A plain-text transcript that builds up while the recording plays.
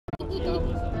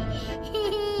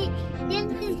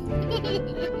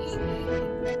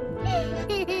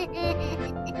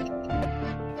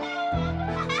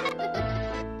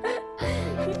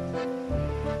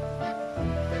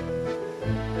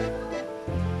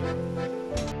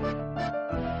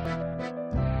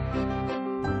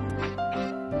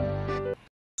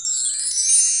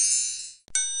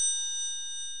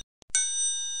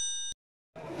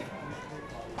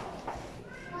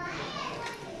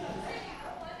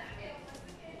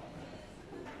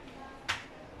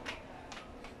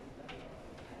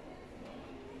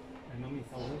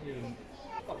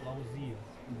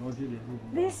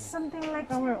This is something like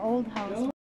our old house.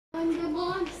 And the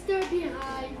monster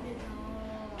behind the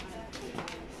door.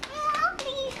 Help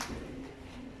me!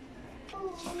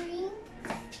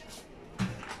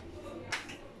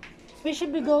 We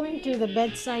should be going to the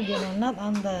bedside, you know, not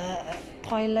on the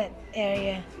toilet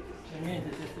area.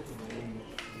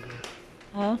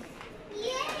 Huh?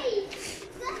 Yay!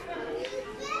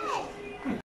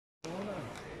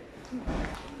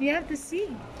 You have to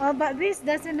see. Oh, but this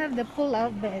doesn't have the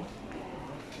pull-out bed.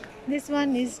 This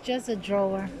one is just a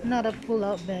drawer, not a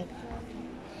pull-out bed.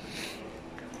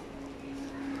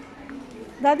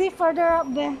 Daddy, further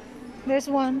up there. There's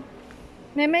one.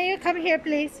 Mama, you come here,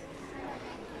 please.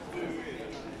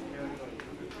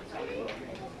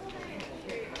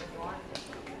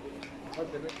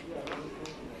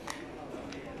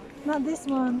 Not this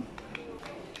one.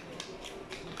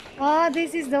 Oh,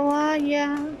 this is the one,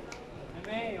 yeah.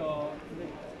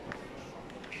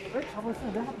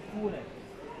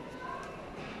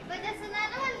 But there's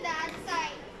another one on the other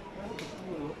side.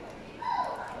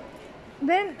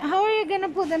 Then how are you gonna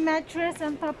put the mattress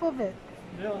on top of it?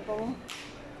 No.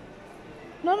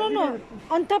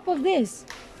 On top of this.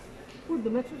 Put the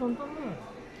mattress on top.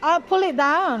 I'll pull it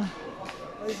down.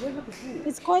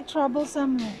 It's quite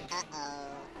troublesome. Papa,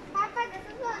 there's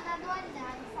also another one on the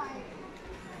other side.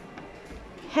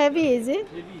 Heavy, is it?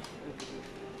 Heavy.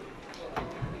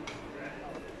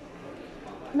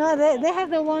 No, they have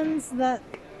the ones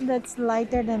that's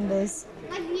lighter than this.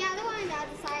 Like the other one on the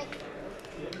other side.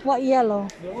 What yellow?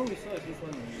 The one we saw is this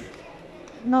one.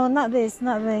 No, not this,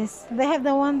 not this. They have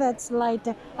the one that's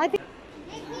lighter. I think.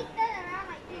 Make me turn around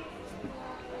like this.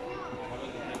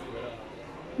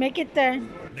 Make it turn.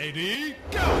 Lady,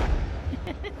 go!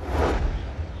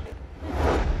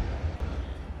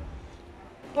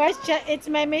 Where's it's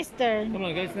my mister. Come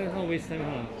on, guys, let's not waste time,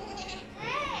 huh?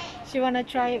 She wanna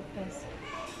try it first.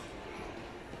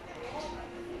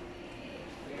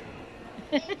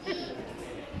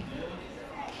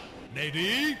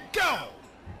 Lady, go!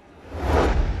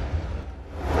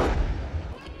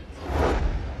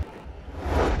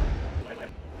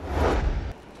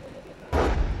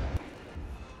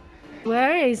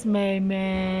 Where is May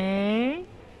May?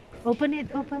 Open it,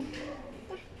 open.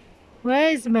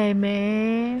 Where is May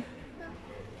May?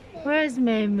 Where is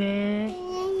May May?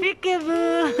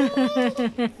 Peekaboo!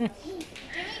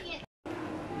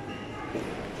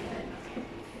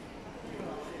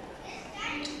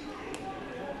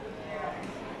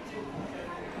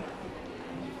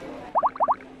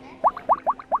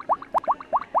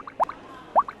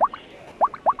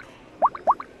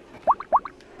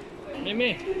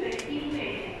 Meme,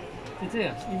 if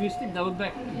you sleep double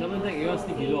deck, you want to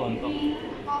sleep below on top.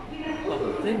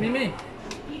 Then Meme,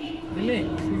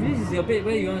 if this is your bed,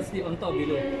 where you want to sleep, on top or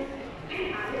below?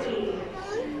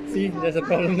 See, there's a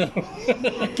problem now.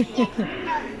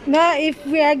 No, if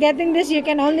we are getting this, you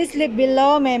can only sleep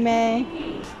below,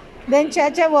 Meme. Then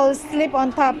Chacha will sleep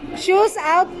on top. Shoes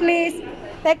out, please.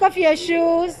 Take off your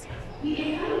shoes.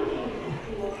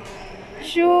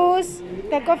 Shoes.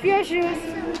 Take off your shoes.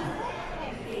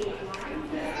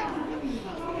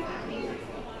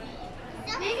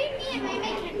 Maybe me and my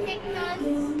mate can take turns.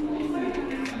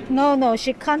 No,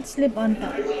 she can't sleep on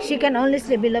top. She can only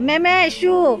sleep below. Meme,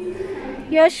 shoe.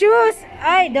 Your shoes.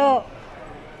 I do.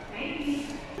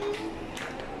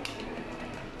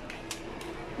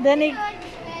 Then it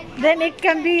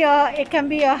can be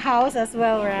your house as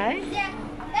well, right? Yeah.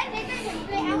 Then they can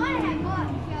play. I want to have more.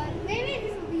 Maybe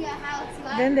this will be a house.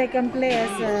 Right? Then they can play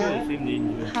as a Same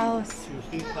danger. house. She'll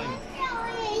still climb.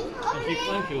 If she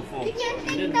climbs, she'll fall. We can And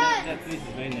take then turns. that place is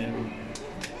very narrow.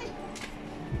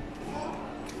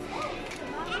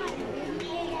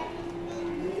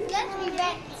 Let's be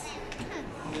wet.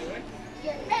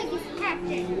 Your egg is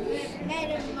captain.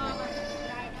 Better mama.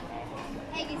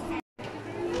 Egg is captain.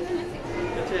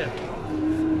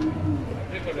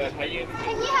 Can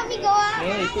you help me go up? No,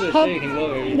 you put a How- chair, you can go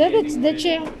already. That's the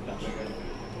chair.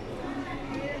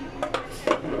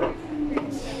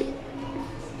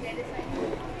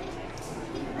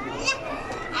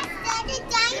 I saw the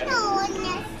dino on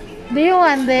this. Do you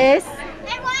want this?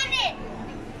 I want it.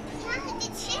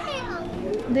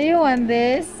 Do you want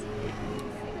this?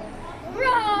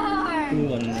 Roar!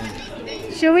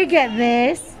 219. Should we get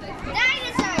this?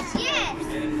 Dinosaurs, yes!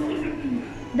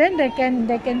 Then they can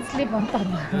sleep on top.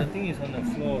 The thing is on the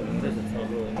floor. That's the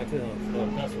trouble. The mattress on the floor.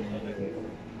 That's what I think.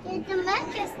 It's the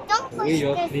mattress. Don't The push way you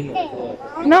all this clean the thing. floor.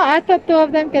 No, I thought two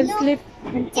of them can No. sleep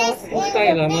on top. Just Too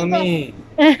tight lah, mommy.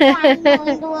 Here,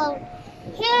 roar!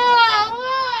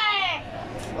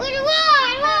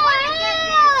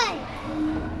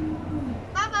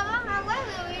 Mama, where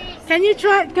will we? Can you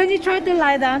try to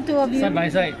lie down, two of you? Side by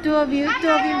side. Two of you.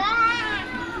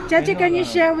 Chachi, can you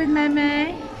share with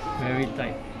Meme? Very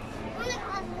tight.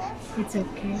 It's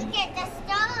okay. Look at the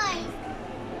stars.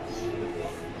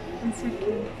 It's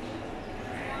okay.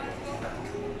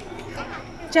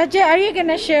 Chachi, are you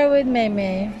gonna share with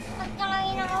Meme?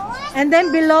 And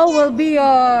then below will be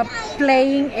your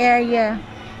playing area.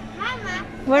 Mama,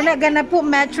 We're not gonna put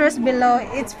mattress below.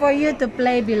 It's for you to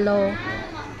play below.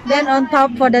 Then on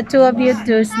top for the two of you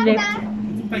to sleep.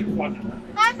 Mama, are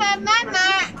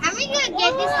we gonna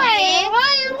get this today?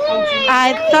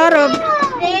 I thought of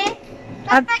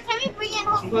Papa, can we bring it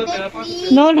home today,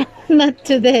 please? no, not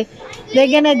today. They're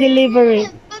gonna deliver it.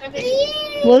 Please.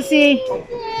 We'll see.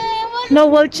 No,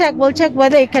 we'll check. We'll check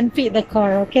whether it can fit the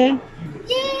car. Okay.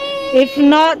 If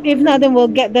not, then we'll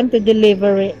get them to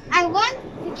deliver it. I want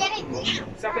to get it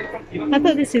now. I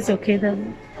thought this is okay though.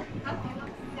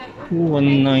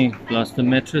 219 plus the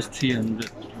mattress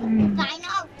 300 Mm.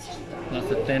 Dino. plus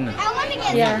the 10 I want to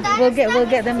get Yeah, some we'll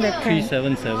get them the tent.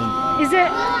 377. Is there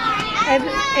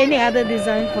any other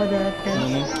design for the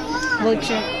tent? No. We'll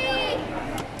check.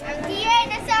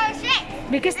 Dinosaur Rex.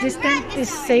 Because this tent is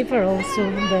safer also.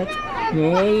 But No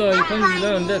lah, you can't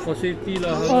rely on that for safety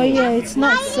lah. oh yeah, it's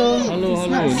not so. Hello, It's hello.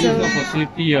 not This is so. not for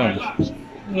safety ah.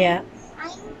 Yeah.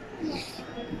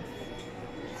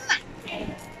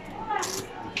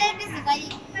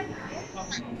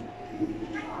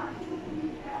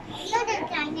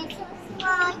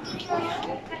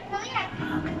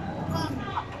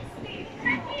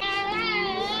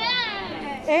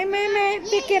 Hey, Meme,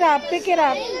 pick it up. Pick it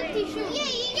up.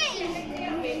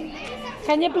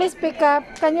 Can you please pick up?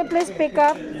 Can you please pick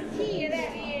up?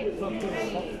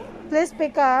 Please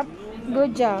pick up.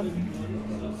 Good job.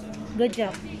 Good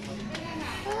job.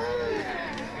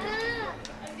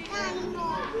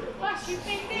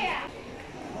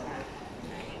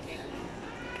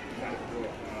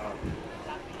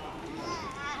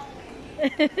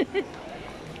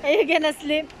 Are you gonna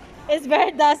sleep? It's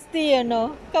very dusty, you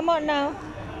know. Come on now.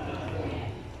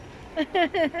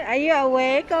 Are you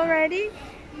awake already?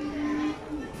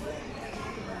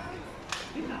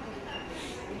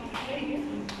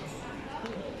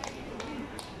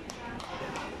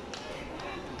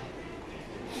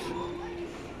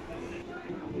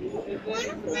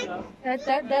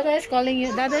 Dada is calling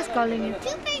you. Dada is calling you.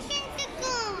 Two patients are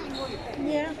gone.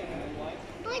 Yeah.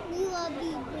 But you are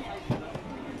big.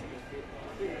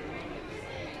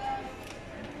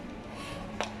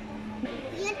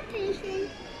 You're the patient.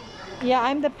 Yeah,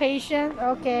 I'm the patient.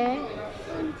 Okay.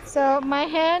 So my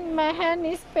hand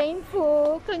is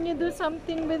painful. Can you do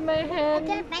something with my I hand?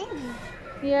 got a baby.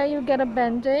 Yeah, you get a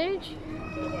bandage.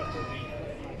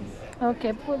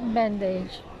 Okay, put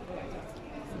bandage.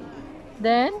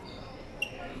 Then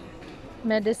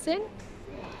medicine.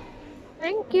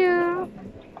 Thank you.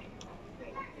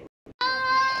 A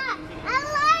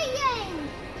lion.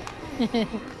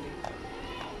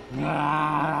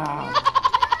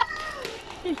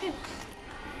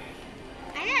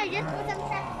 I know, just put some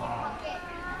stuff in your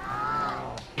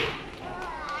pocket.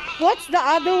 What's the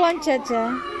other one,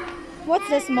 Chacha? What's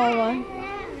the small one?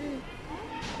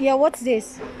 Yeah, what's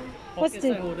this? What's Pocket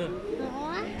this? side holder.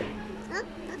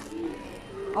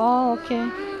 Oh, okay.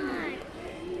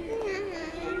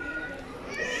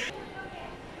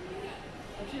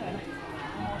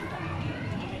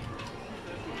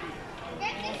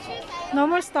 No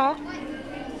more stock.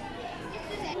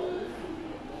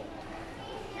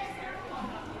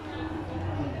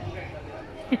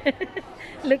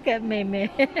 Look at Meme.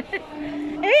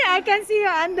 Hey, I can see your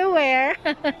underwear.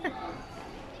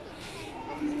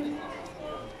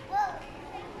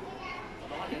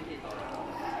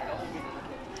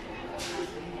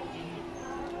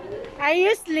 Are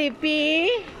you sleepy?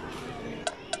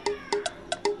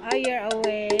 Oh, you're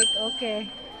awake.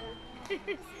 Okay.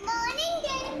 Morning,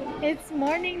 Daddy. It's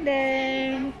morning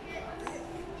then.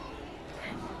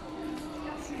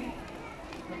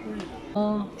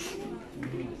 Oh.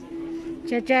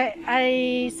 Chacha,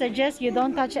 I suggest you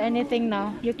don't touch anything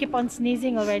now. You keep on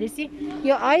sneezing already. See?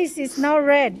 Your eyes is now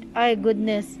red. Oh,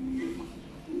 goodness.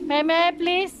 Meme,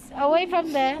 please. Away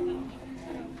from there.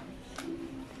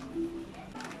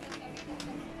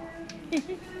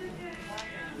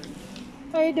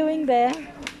 What are you doing there?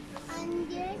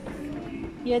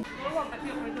 You're...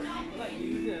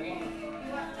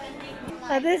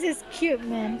 Oh, this is cute,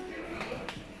 man.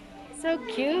 So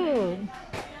cute.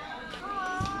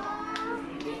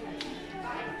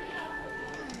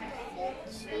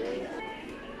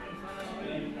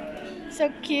 So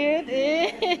cute.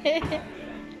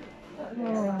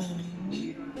 Oh.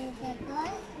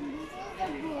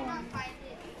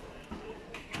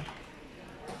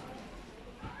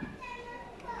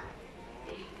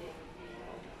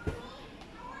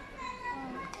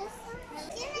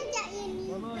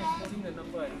 Mama is calling the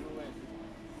number. I don't know where.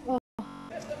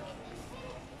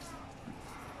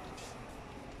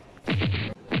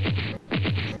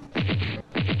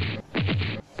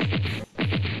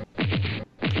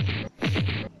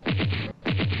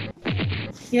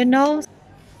 Your nose.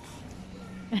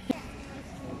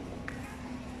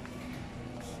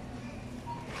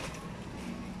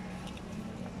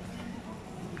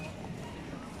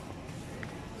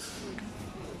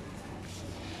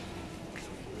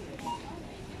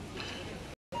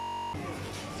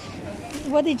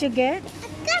 What did you get? I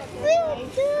got food,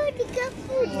 dude. I got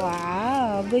food.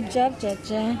 Wow, good job,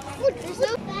 Chacha. Food is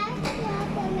so bad.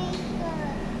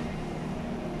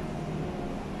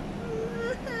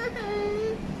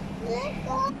 Let's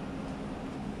go.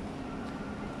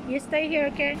 You stay here,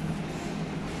 okay?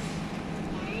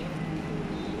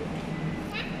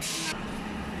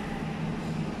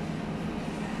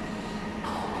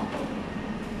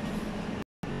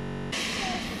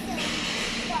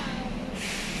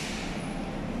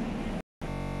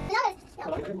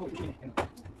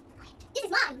 This is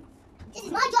mine. This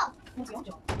is my job. What's your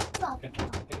job? Wow.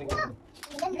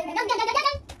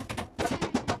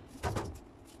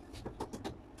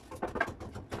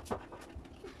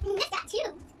 Miss that too.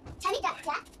 Tell me that,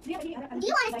 Jack. Do you want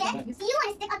a stick? Do you want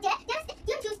a stick up there? Do you want a stick? Do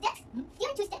you want two sticks? Do you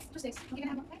want two sticks? Two sticks. Okay, can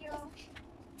I have one? Thank you.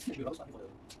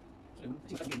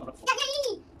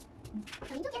 Yay!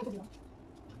 Can you get it?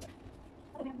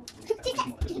 Two sticks.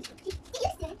 Do you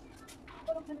stick?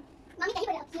 Mommy, can you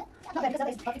put it up here? Not bad, because that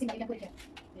is buckets in there. You can put it here.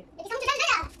 It's coming to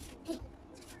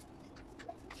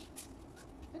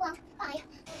well, bye.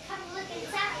 Come look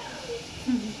inside.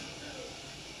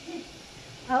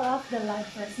 I'll off the light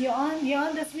first. You're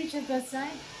on the switch at the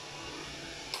side.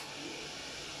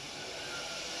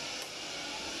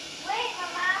 Wait,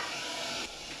 Mama.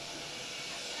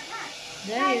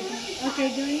 There you go. Okay,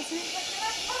 go inside.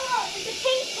 Oh, it's a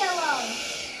pink pillow.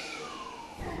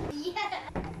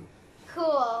 Yeah.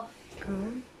 Cool.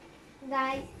 Cool.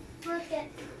 Guys, look at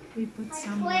We put my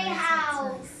some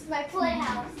playhouse. lights My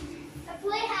playhouse. My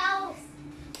playhouse.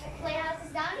 My playhouse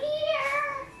is down here.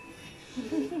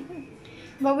 outside.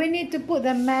 But we need to put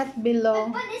the mat below.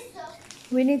 But this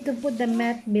We need to put the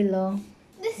mat below.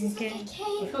 is Okay. like a I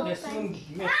cave. thought there's still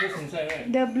mattress inside,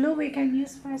 right? The blue we can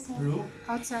use first. Blue?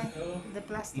 Outside. Oh. The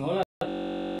plastic. No lah.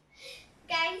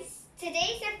 Guys,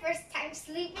 today's our first time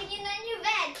sleeping in a new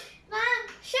bed. Mom,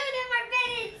 show them our bed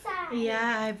inside.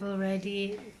 Yeah, I've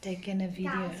already taken a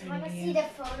video Guys, wanna see earlier. the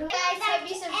photo? Guys, hope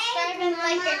you subscribe and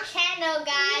like our channel,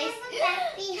 guys.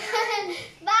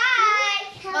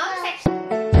 Bye. Mom section.